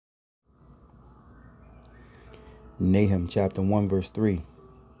Nahum chapter 1 verse 3.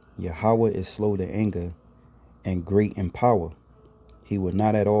 Yahawah is slow to anger and great in power. He will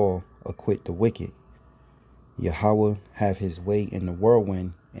not at all acquit the wicked. Yahawah have his way in the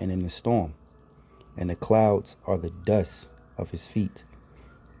whirlwind and in the storm, and the clouds are the dust of his feet.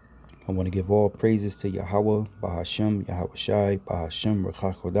 I want to give all praises to Yahawah, BaHaSham, Yahawashi, BaHaSham,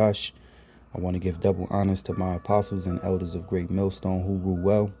 Rawchaa, Qadash. I want to give double honors to my apostles and elders of GreatMillStone who rule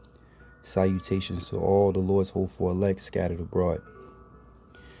well. Salutations to all the Lord's hopeful elect scattered abroad.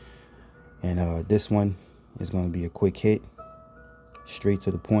 And this one is going to be a quick hit, straight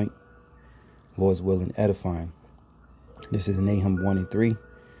to the point, Lord's willing, edifying. This is Nahum 1 and 3.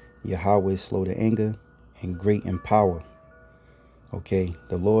 Yahawah is slow to anger and great in power. Okay,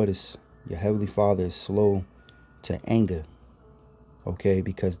 the Lord is, your Heavenly Father is slow to anger. Okay,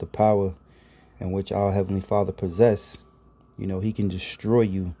 because the power in which our Heavenly Father possess, you know, he can destroy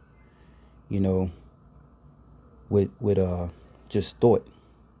you, you know, with just thought.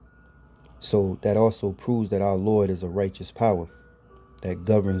 So that also proves that our Lord is a righteous power that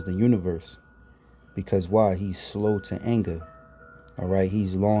governs the universe. Because why? He's slow to anger. All right,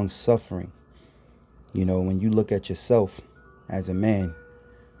 he's long suffering. You know, when you look at yourself as a man,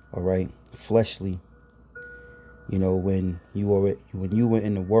 all right, fleshly, you know, when you were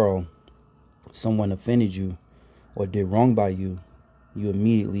in the world, someone offended you or did wrong by you, you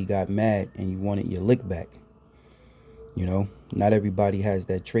immediately got mad and you wanted your lick back. You know, not everybody has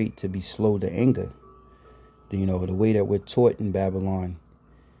that trait to be slow to anger. You know, the way that we're taught in Babylon,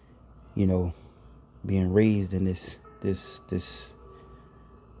 you know, being raised in this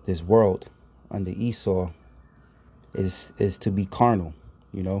world under Esau is to be carnal.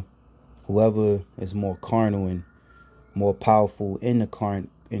 You know, whoever is more carnal and more powerful in the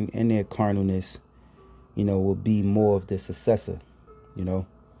in their carnalness, you know, will be more of the successor. You know.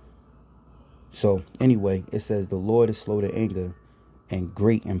 So anyway, it says the Lord is slow to anger and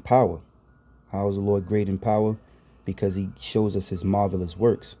great in power. How is the Lord great in power? Because he shows us his marvelous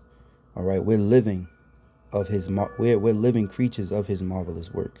works. All right, we're living of his we're living creatures of his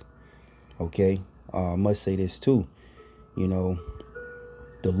marvelous work. Okay, I must say this too. You know,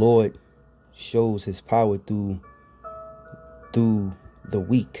 the Lord shows his power through the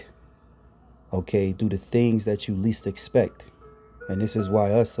weak. Okay, through the things that you least expect. And this is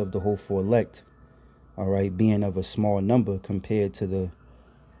why us of the hopeful elect, all right, being of a small number compared to the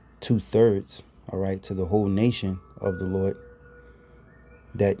 2/3, all right, to the whole nation of the Lord,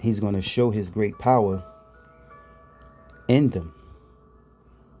 that he's going to show his great power in them.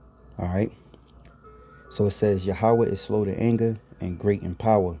 All right. So it says Yahawah is slow to anger and great in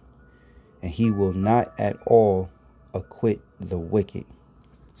power, and he will not at all acquit the wicked.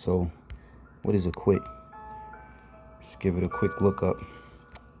 So what is acquit? Just give it a quick look up.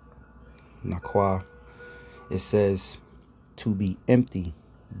 Naqua. It says to be empty,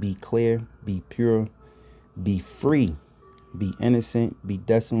 be clear, be pure, be free, be innocent, be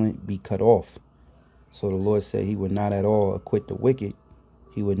desolate, be cut off. So the Lord said he would not at all acquit the wicked.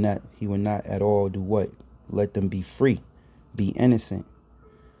 He would not at all do what? Let them be free, be innocent.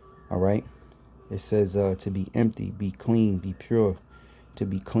 All right. It says to be empty, be clean, be pure, to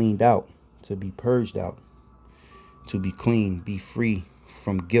be cleaned out, to be purged out, to be clean, be free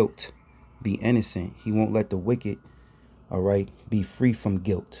from guilt, be innocent. He won't let the wicked, all right, be free from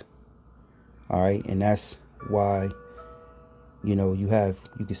guilt. All right. And that's why, you know, you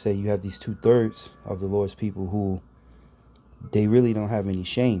could say you have these 2/3 of the Lord's people who they really don't have any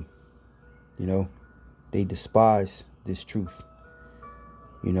shame. You know, they despise this truth.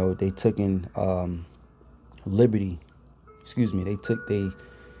 You know, they took in liberty. Excuse me. They,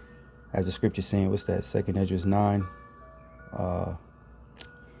 as the scripture saying, what's that? 2nd Ezra 9. All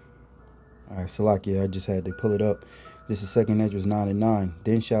right, Salakia, I just had to pull it up. This is 2nd Ezra 9 and 9.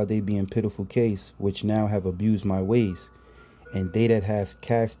 Then shall they be in pitiful case, which now have abused my ways. And they that have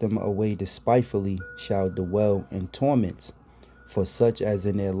cast them away despitefully shall dwell in torments. For such as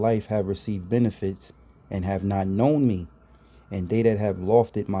in their life have received benefits, and have not known me. And they that have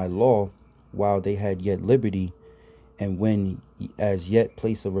lofted my law, while they had yet liberty, and when as yet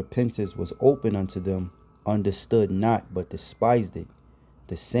place of repentance was open unto them, understood not, but despised it.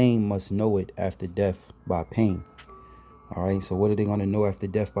 The same must know it after death by pain. All right, so what are they going to know after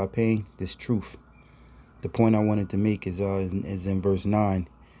death by pain? This truth. The point I wanted to make is in verse 9,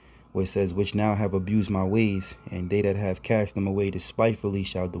 where it says, which now have abused my ways, and they that have cast them away despitefully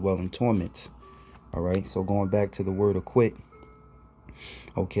shall dwell in torments. All right, so going back to the word acquit.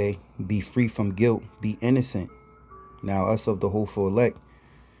 Okay, be free from guilt, be innocent. Now, us of the hopeful elect,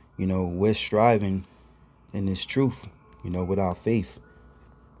 you know, we're striving in this truth, you know, with our faith,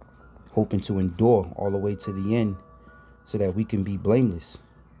 hoping to endure all the way to the end so that we can be blameless,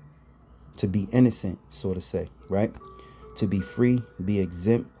 to be innocent, so to say, right? To be free, be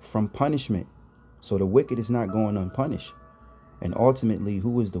exempt from punishment. So the wicked is not going unpunished. And ultimately,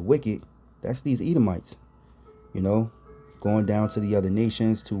 who is the wicked? That's these Edomites, you know, going down to the other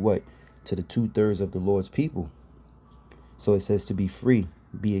nations, to what? To the 2/3 of the Lord's people. So it says to be free,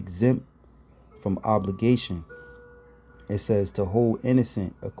 be exempt from obligation. It says to hold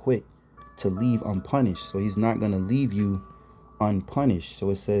innocent, acquit, to leave unpunished. So he's not going to leave you unpunished. So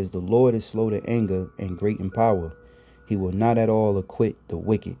it says the Lord is slow to anger and great in power. He will not at all acquit the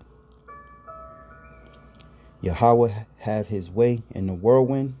wicked. Yahawah have his way in the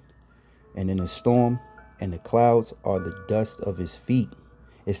whirlwind and in the storm, and the clouds are the dust of his feet.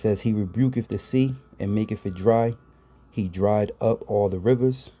 It says he rebuketh the sea and maketh it dry. He dried up all the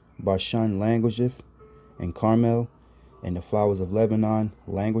rivers. BaHaSham languisheth, and Carmel and the flowers of Lebanon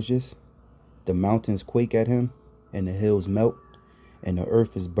languishes. The mountains quake at him, and the hills melt, and the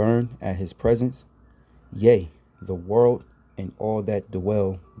earth is burned at his presence. Yea, the world and all that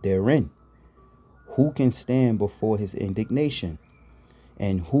dwell therein. Who can stand before his indignation?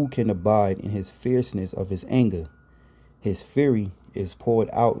 And who can abide in his fierceness of his anger? His fury is poured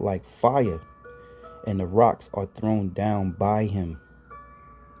out like fire, and the rocks are thrown down by him.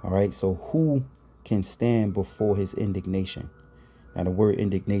 All right, so who can stand before his indignation? Now, the word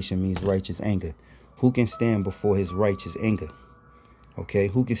indignation means righteous anger. Who can stand before his righteous anger? Okay,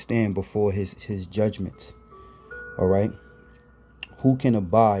 who can stand before his judgments? All right, who can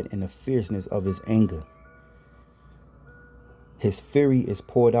abide in the fierceness of his anger? His fury is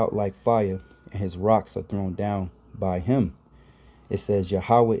poured out like fire, and his rocks are thrown down by him. It says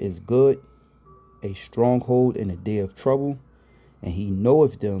Yahawah is good, a stronghold in the day of trouble, and he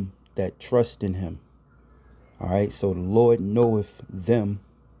knoweth them that trust in him. All right, so the Lord knoweth them,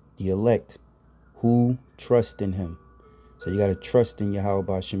 the elect, who trust in him. So you got to trust in Yahawah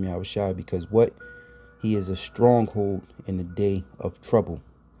BaHaSham Yahawashi, because what? He is a stronghold in the day of trouble.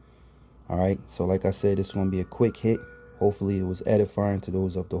 All right, so like I said, this is going to be a quick hit. Hopefully it was edifying to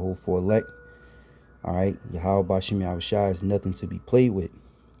those of the whole elect. All right, Yahawah BaHaSham Yahawashi is nothing to be played with.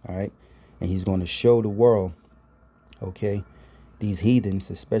 All right, and he's going to show the world, okay, these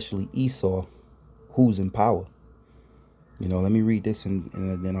heathens, especially Esau, who's in power. You know, let me read this and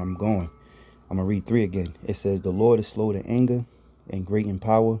then I'm going to read 3 again. It says the Lord is slow to anger and great in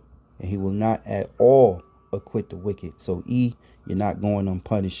power, and he will not at all acquit the wicked. So you're not going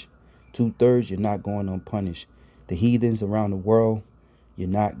unpunished. 2/3, you're not going unpunished. The heathens around the world, you're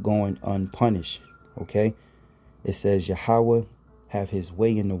not going unpunished. Okay, it says Yahawah have his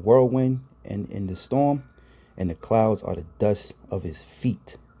way in the whirlwind and in the storm, and the clouds are the dust of his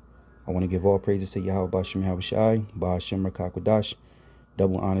feet. I want to give all praises to Yahawah BaHaSham Yahawashi, BaHaSham Qadash.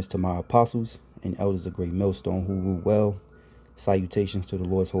 Double honors to my apostles and elders of GreatMillStone who rule well. Salutations to the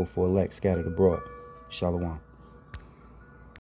Lord's hopeful elect scattered abroad. Shalom.